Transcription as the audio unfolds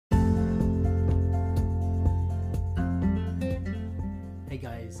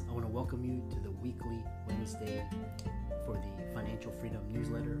guys, I want to welcome you to the weekly Wednesday for the Financial Freedom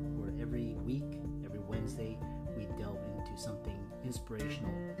newsletter, where every week, every Wednesday, we delve into something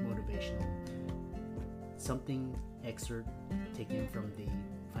inspirational, motivational, something excerpt taken from the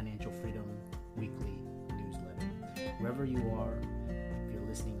Financial Freedom weekly newsletter. Wherever you are, if you're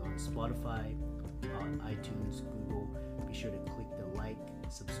listening on Spotify, on iTunes, Google, be sure to click the like,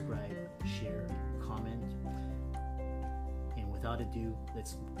 subscribe, share, comment. And without ado,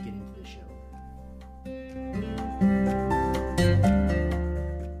 let's get into the show.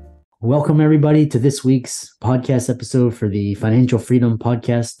 Welcome everybody to this week's podcast episode for the Financial Freedom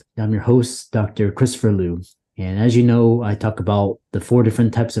Podcast. I'm your host, Dr. Christopher Liu. And as you know, I talk about the 4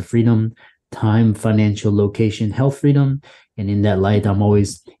 different types of freedom: time, financial, location, health freedom. And in that light, I'm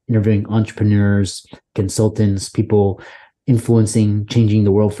always interviewing entrepreneurs, consultants, people influencing, changing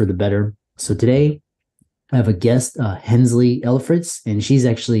the world for the better. So today, I have a guest, Hensley Ellefritz, and she's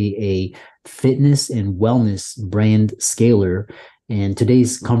actually a fitness and wellness brand scaler. And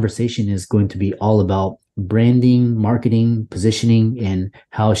today's conversation is going to be all about branding, marketing, positioning, and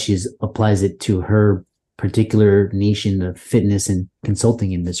how she applies it to her particular niche in the fitness and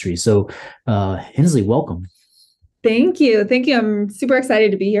consulting industry. So, Hensley, welcome. Thank you. I'm super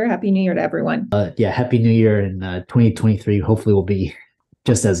excited to be here. Happy New Year to everyone. Happy New Year. And 2023 hopefully will be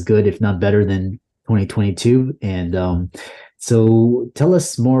just as good, if not better than 2022. And so tell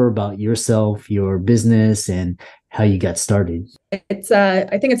us more about yourself, your business, and how you got started. I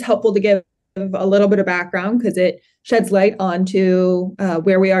think it's helpful to give a little bit of background because it sheds light onto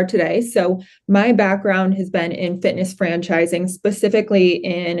where we are today. So my background has been in fitness franchising, specifically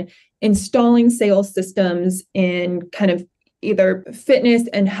in installing sales systems in kind of either fitness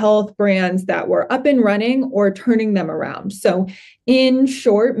and health brands that were up and running or turning them around. So in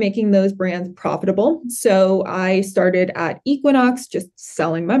short, making those brands profitable. So I started at Equinox, just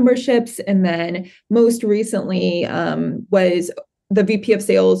selling memberships. And then most recently was the VP of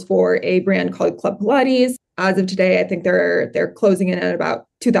sales for a brand called Club Pilates. As of today, I think they're closing in at about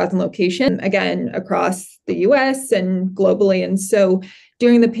 2,000 locations, again, across the US and globally. And so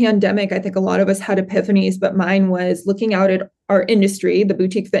during the pandemic, I think a lot of us had epiphanies, but mine was looking out at our industry, the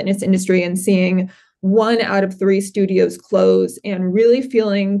boutique fitness industry, and seeing 1 out of 3 studios close and really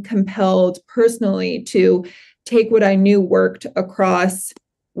feeling compelled personally to take what I knew worked across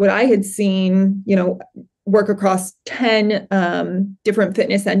what I had seen, work across 10 different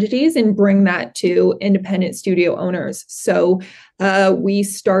fitness entities and bring that to independent studio owners. So we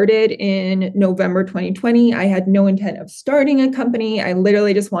started in November 2020. I had no intent of starting a company. I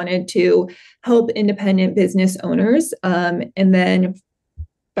literally just wanted to help independent business owners. And then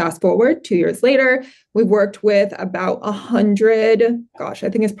fast forward 2 years later, we've worked with about 100, I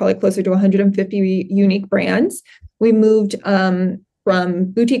think it's probably closer to 150 unique brands. We moved from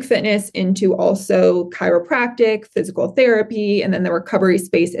boutique fitness into also chiropractic, physical therapy, and then the recovery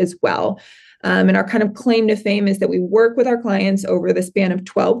space as well. And our kind of claim to fame is that we work with our clients over the span of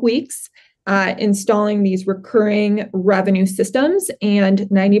 12 weeks, installing these recurring revenue systems, and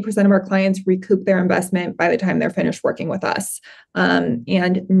 90% of our clients recoup their investment by the time they're finished working with us. And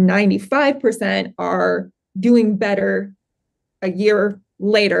 95% are doing better a year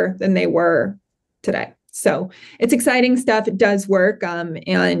later than they were today. So it's exciting stuff. It does work.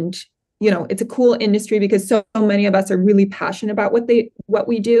 And, it's a cool industry because so many of us are really passionate about what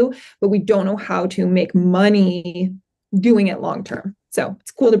we do, but we don't know how to make money doing it long term. So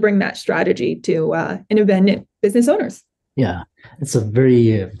it's cool to bring that strategy to independent business owners. Yeah, it's a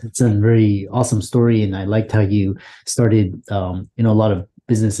very awesome story. And I liked how you started, a lot of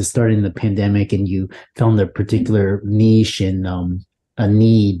businesses started in the pandemic and you found their particular niche and, a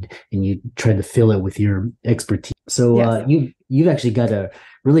need, and you try to fill it with your expertise. So yes. You've actually got a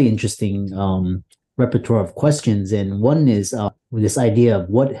really interesting repertoire of questions, and one is this idea of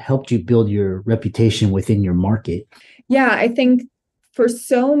what helped you build your reputation within your market. Yeah, I think for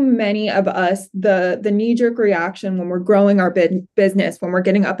so many of us, the knee-jerk reaction when we're growing our business, when we're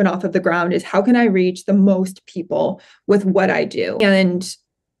getting up and off of the ground, is how can I reach the most people with what I do? And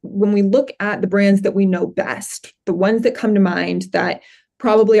when we look at the brands that we know best, the ones that come to mind that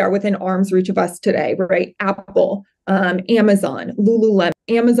probably are within arm's reach of us today, right? Apple, Amazon, Lululemon.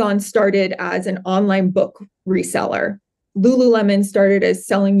 Amazon started as an online book reseller. Lululemon started as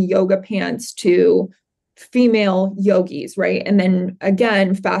selling yoga pants to female yogis, right? And then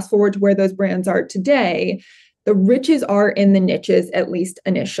again, fast forward to where those brands are today, the riches are in the niches, at least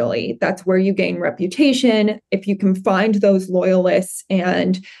initially. That's where you gain reputation. If you can find those loyalists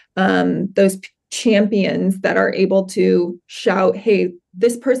and those champions that are able to shout, hey,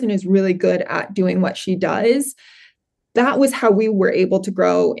 this person is really good at doing what she does, that was how we were able to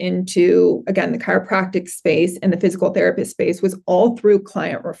grow into, again, the chiropractic space and the physical therapist space was all through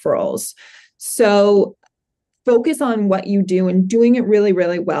client referrals. So focus on what you do and doing it really,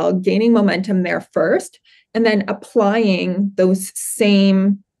 really well, gaining momentum there first, and then applying those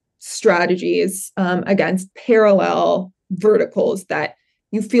same strategies against parallel verticals that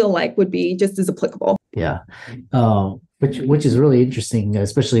you feel like would be just as applicable. Yeah. Which is really interesting,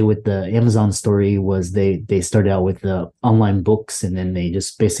 especially with the Amazon story. Was they started out with the online books, and then they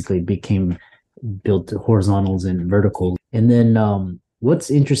just basically built horizontals and verticals. And then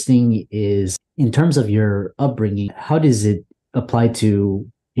what's interesting is, in terms of your upbringing, how does it apply to,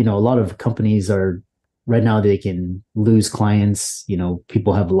 a lot of companies are right now, they can lose clients.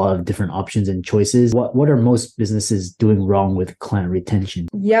 People have a lot of different options and choices. What are most businesses doing wrong with client retention?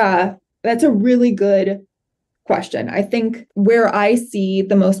 Yeah, that's a really good question. I think where I see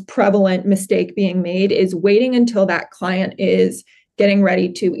the most prevalent mistake being made is waiting until that client is getting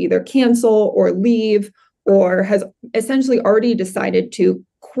ready to either cancel or leave, or has essentially already decided to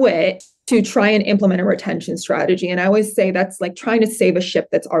quit, to try and implement a retention strategy. And I always say that's like trying to save a ship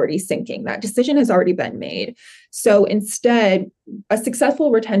that's already sinking. That decision has already been made. So instead, a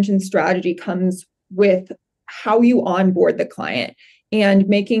successful retention strategy comes with how you onboard the client and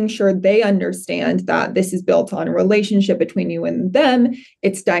making sure they understand that this is built on a relationship between you and them.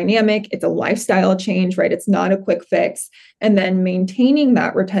 It's dynamic. It's a lifestyle change, right? It's not a quick fix. And then maintaining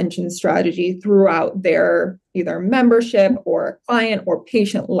that retention strategy throughout their either membership or client or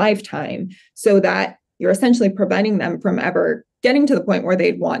patient lifetime, so that you're essentially preventing them from ever getting to the point where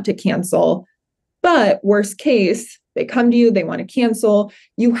they'd want to cancel. But worst case, they come to you, they want to cancel.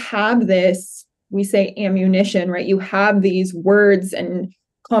 You have this, we say, ammunition, right? You have these words and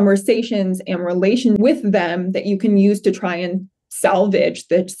conversations and relation with them that you can use to try and salvage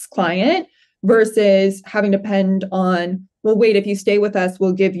this client, versus having to depend on, well, wait, if you stay with us,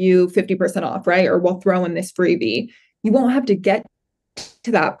 we'll give you 50% off, right? Or we'll throw in this freebie. You won't have to get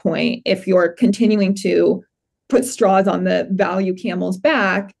to that point if you're continuing to put straws on the value camel's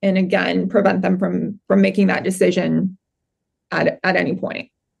back, and again, prevent them from making that decision at any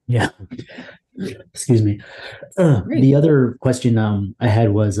point. Yeah. Excuse me. The other question I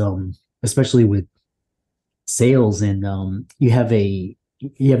had was, especially with sales, and you have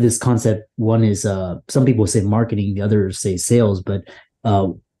this concept. One is some people say marketing, the others say sales, but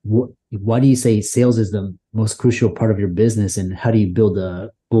why do you say sales is the most crucial part of your business, and how do you build a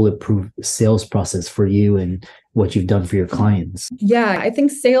bulletproof sales process for you and what you've done for your clients? Yeah, I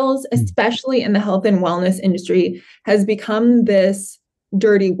think sales, especially in the health and wellness industry, has become this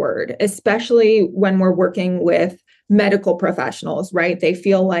dirty word, especially when we're working with medical professionals, right? They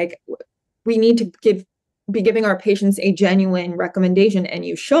feel like we need to be giving our patients a genuine recommendation, and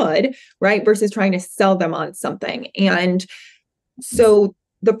you should, right? Versus trying to sell them on something. And so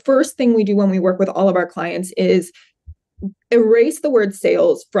the first thing we do when we work with all of our clients is erase the word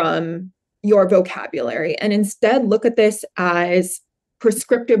sales from your vocabulary, and instead look at this as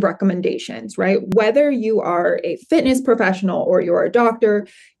prescriptive recommendations, right? Whether you are a fitness professional or you're a doctor,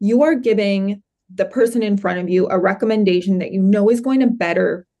 you are giving the person in front of you a recommendation that you know is going to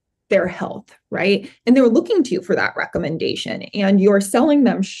better their health, right? And they're looking to you for that recommendation, and you're selling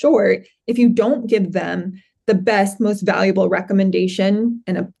them short if you don't give them the best, most valuable recommendation.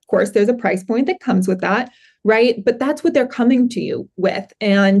 And of course, there's a price point that comes with that, right? But that's what they're coming to you with.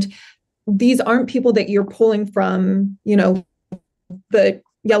 And these aren't people that you're pulling from, the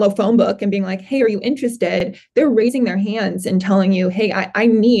yellow phone book and being like, hey, are you interested? They're raising their hands and telling you, hey, I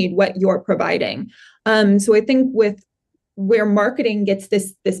need what you're providing. So I think with where marketing gets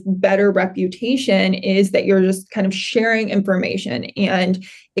this better reputation is that you're just kind of sharing information, and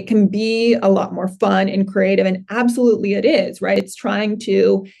it can be a lot more fun and creative. And absolutely it is, right? It's trying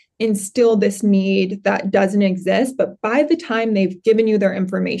to instill this need that doesn't exist. But by the time they've given you their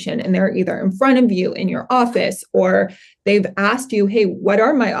information and they're either in front of you in your office, or they've asked you, hey, what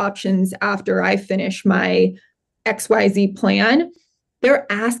are my options after I finish my XYZ plan?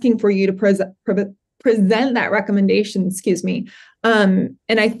 They're asking for you to present that recommendation, and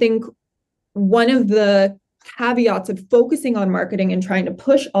I think one of the caveats of focusing on marketing and trying to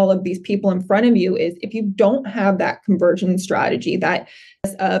push all of these people in front of you is, if you don't have that conversion strategy, that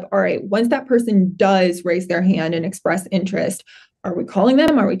of, all right, once that person does raise their hand and express interest, are we calling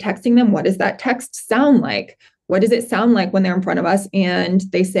them? Are we texting them? What does that text sound like? What does it sound like when they're in front of us and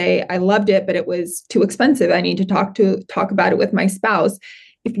they say, I loved it, but it was too expensive. I need to talk about it with my spouse.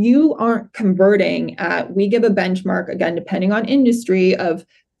 If you aren't converting at, we give a benchmark, again, depending on industry, of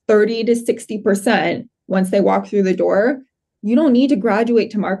 30 to 60% once they walk through the door, you don't need to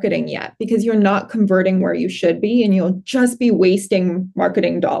graduate to marketing yet because you're not converting where you should be, and you'll just be wasting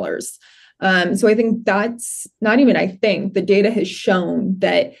marketing dollars. So I think that's not even, I think the data has shown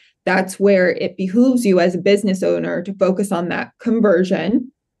that that's where it behooves you as a business owner to focus on that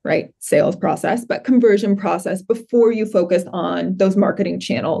conversion, right? Sales process, but conversion process before you focus on those marketing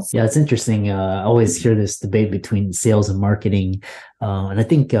channels. Yeah, it's interesting. I always hear this debate between sales and marketing. And I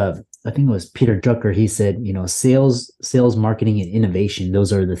think it was Peter Drucker. He said, sales, marketing, and innovation.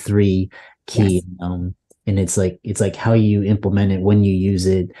 Those are the three key. Yes. And it's like how you implement it, when you use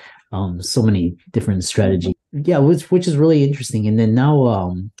it. So many different strategies. Yeah, which is really interesting. And then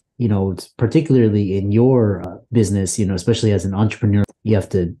now, particularly in your business, especially as an entrepreneur,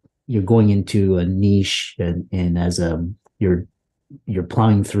 you're going into a niche, and as you're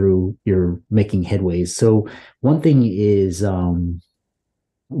plowing through, you're making headways. So one thing is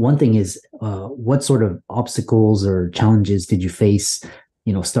what sort of obstacles or challenges did you face,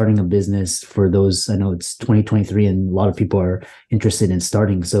 starting a business? For those, I know it's 2023 and a lot of people are interested in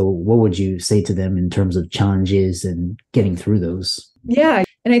starting. So what would you say to them in terms of challenges and getting through those? Yeah.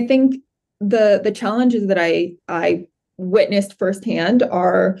 And I think the challenges that I witnessed firsthand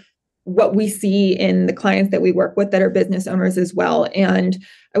are what we see in the clients that we work with that are business owners as well. And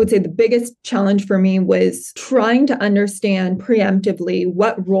I would say the biggest challenge for me was trying to understand preemptively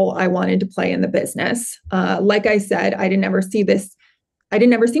what role I wanted to play in the business. Like I said, I didn't ever see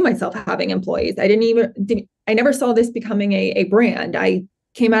myself having employees. I never saw this becoming a brand. I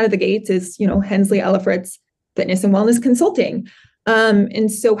came out of the gates as, Hensley Ellefritz Fitness and Wellness Consulting.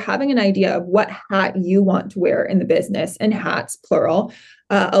 And so having an idea of what hat you want to wear in the business, and hats plural,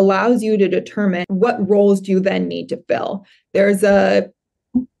 allows you to determine what roles do you then need to fill. There's a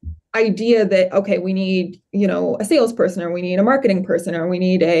idea that, okay, we need, a salesperson, or we need a marketing person, or we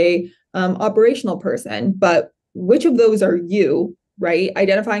need a operational person, but which of those are you, right?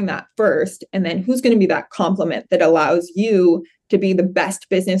 Identifying that first, and then who's going to be that complement that allows you to be the best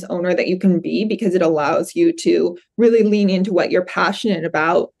business owner that you can be, because it allows you to really lean into what you're passionate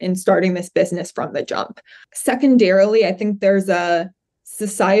about in starting this business from the jump. Secondarily, I think there's a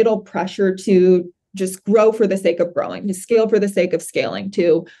societal pressure to just grow for the sake of growing, to scale for the sake of scaling,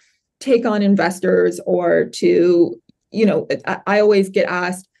 to take on investors, or to, I always get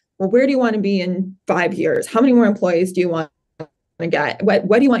asked, well, where do you want to be in 5 years? How many more employees do you want to get? What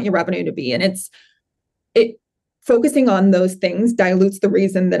do you want your revenue to be? And it focusing on those things dilutes the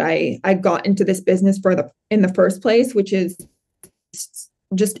reason that I got into this business in the first place, which is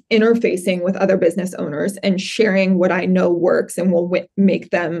just interfacing with other business owners and sharing what I know works and will make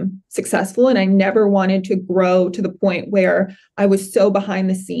them successful. And I never wanted to grow to the point where I was so behind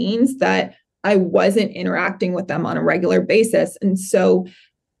the scenes that I wasn't interacting with them on a regular basis. And so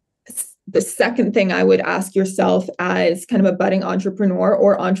the second thing I would ask yourself as kind of a budding entrepreneur,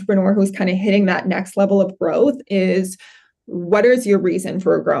 or entrepreneur who's kind of hitting that next level of growth, is what is your reason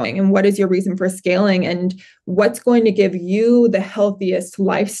for growing, and what is your reason for scaling, and what's going to give you the healthiest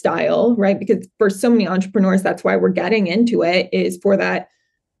lifestyle, right? Because for so many entrepreneurs, that's why we're getting into it, is for that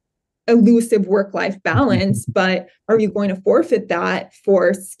elusive work-life balance. But are you going to forfeit that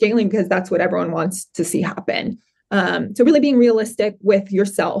for scaling, because that's what everyone wants to see happen? So really being realistic with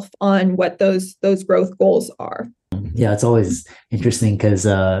yourself on what those growth goals are. Yeah, it's always interesting because,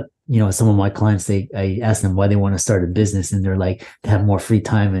 some of my clients, I ask them why they want to start a business, and they're like, to have more free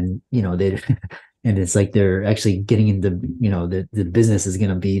time, and, and it's like, they're actually getting into, the business is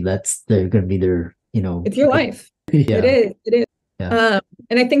going to be, they're going to be their, it's your life. Yeah. It is. Yeah.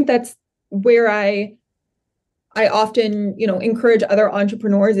 And I think that's where I often, encourage other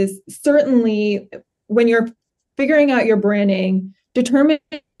entrepreneurs, is certainly when you're figuring out your branding, determine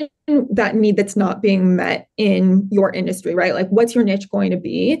that need that's not being met in your industry, right? Like, what's your niche going to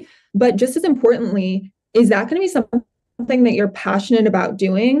be? But just as importantly, is that going to be something that you're passionate about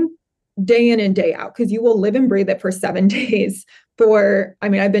doing day in and day out? Because you will live and breathe it for 7 days.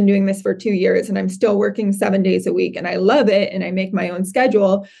 I've been doing this for 2 years, and I'm still working 7 days a week, and I love it, and I make my own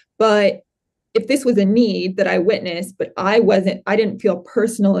schedule. But if this was a need that I witnessed, but I didn't feel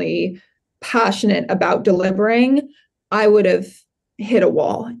personally passionate about delivering, I would have hit a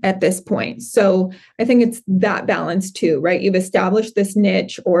wall at this point. So I think it's that balance too, right? You've established this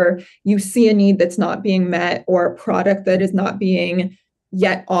niche, or you see a need that's not being met, or a product that is not being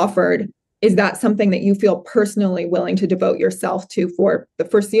yet offered. Is that something that you feel personally willing to devote yourself to for the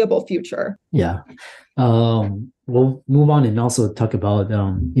foreseeable future? Yeah. We'll move on and also talk about,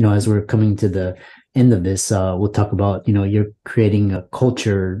 as we're coming to the end of this, we'll talk about, you're creating a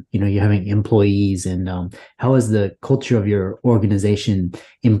culture, you're having employees, and how has the culture of your organization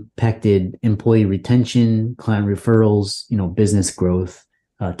impacted employee retention, client referrals, business growth?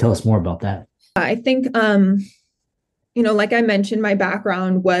 Tell us more about that. I think, like I mentioned, my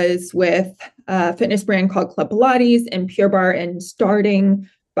background was with a fitness brand called Club Pilates and Pure Barre, and starting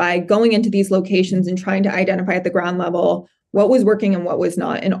by going into these locations and trying to identify at the ground level what was working and what was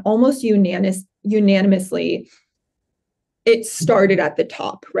not. And almost unanimously, it started at the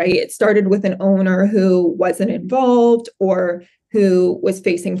top, right? It started with an owner who wasn't involved or who was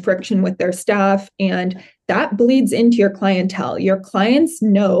facing friction with their staff. And that bleeds into your clientele. Your clients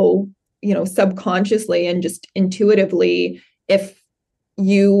know, subconsciously and just intuitively, if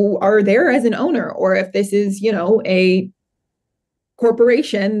you are there as an owner, or if this is, a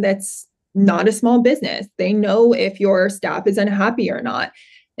corporation that's not a small business. They know if your staff is unhappy or not.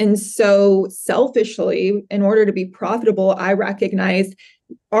 And so selfishly, in order to be profitable, I recognize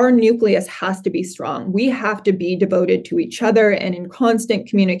our nucleus has to be strong. We have to be devoted to each other and in constant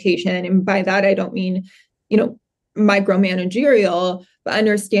communication. And by that, I don't mean, micromanagerial, but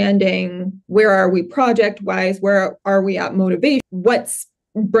understanding where are we project-wise, where are we at motivation, what's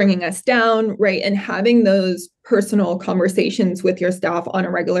bringing us down, right? And having those personal conversations with your staff on a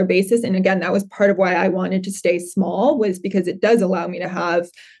regular basis. And again, that was part of why I wanted to stay small, was because it does allow me to have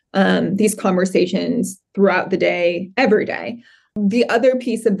these conversations throughout the day, every day. The other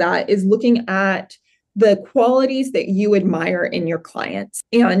piece of that is looking at the qualities that you admire in your clients,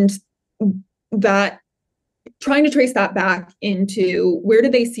 and that trying to trace that back into where do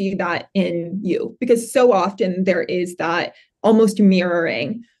they see that in you? Because so often there is that almost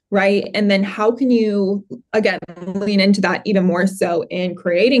mirroring, right? And then how can you, again, lean into that even more so in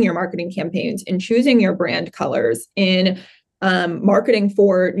creating your marketing campaigns, in choosing your brand colors, in marketing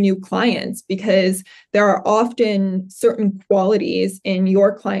for new clients, because there are often certain qualities in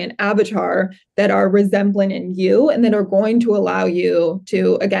your client avatar that are resembling in you and that are going to allow you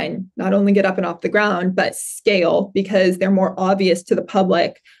to, again, not only get up and off the ground, but scale, because they're more obvious to the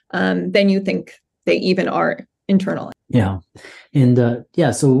public than you think they even are internally. Yeah. And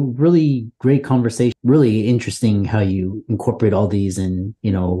so really great conversation. Really interesting how you incorporate all these and,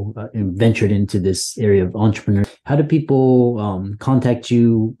 and ventured into this area of entrepreneur. How do people contact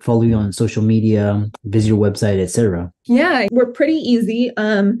you, follow you on social media, visit your website, etc.? Yeah, we're pretty easy.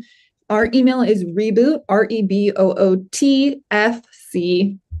 Our email is reboot,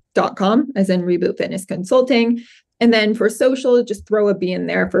 REBOOTFC.com, as in Reboot Fitness Consulting. And then for social, just throw a B in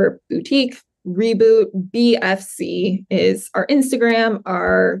there for boutique. Reboot BFC is our Instagram,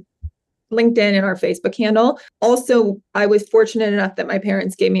 our LinkedIn, and our Facebook handle. Also, I was fortunate enough that my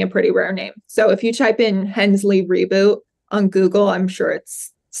parents gave me a pretty rare name. So if you type in Hensley Reboot on Google, I'm sure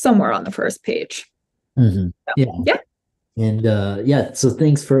it's somewhere on the first page. Mm-hmm. So, yeah. And so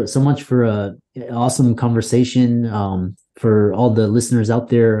thanks so much for an awesome conversation. For all the listeners out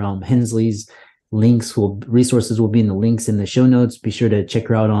there, Hensley's resources will be in the links in the show notes. Be sure to check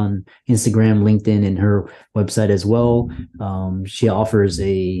her out on Instagram, LinkedIn, and her website as well. She offers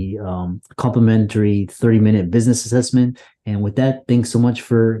a complimentary 30-minute business assessment. And with that, thanks so much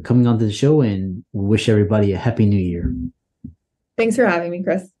for coming onto the show, and we wish everybody a happy new year. Thanks for having me,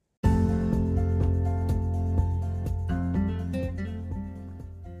 Chris.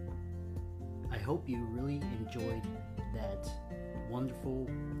 I hope you really enjoyed that wonderful,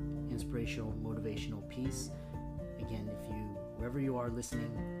 inspirational, motivational piece. Again, wherever you are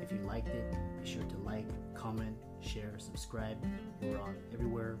listening, if you liked it, be sure to like, comment, share, subscribe. We're on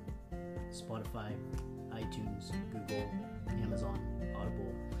everywhere: Spotify, iTunes, Google, Amazon,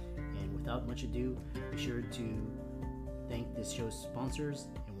 Audible. And without much ado, be sure to thank this show's sponsors,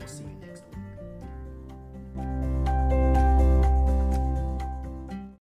 and we'll see you next week.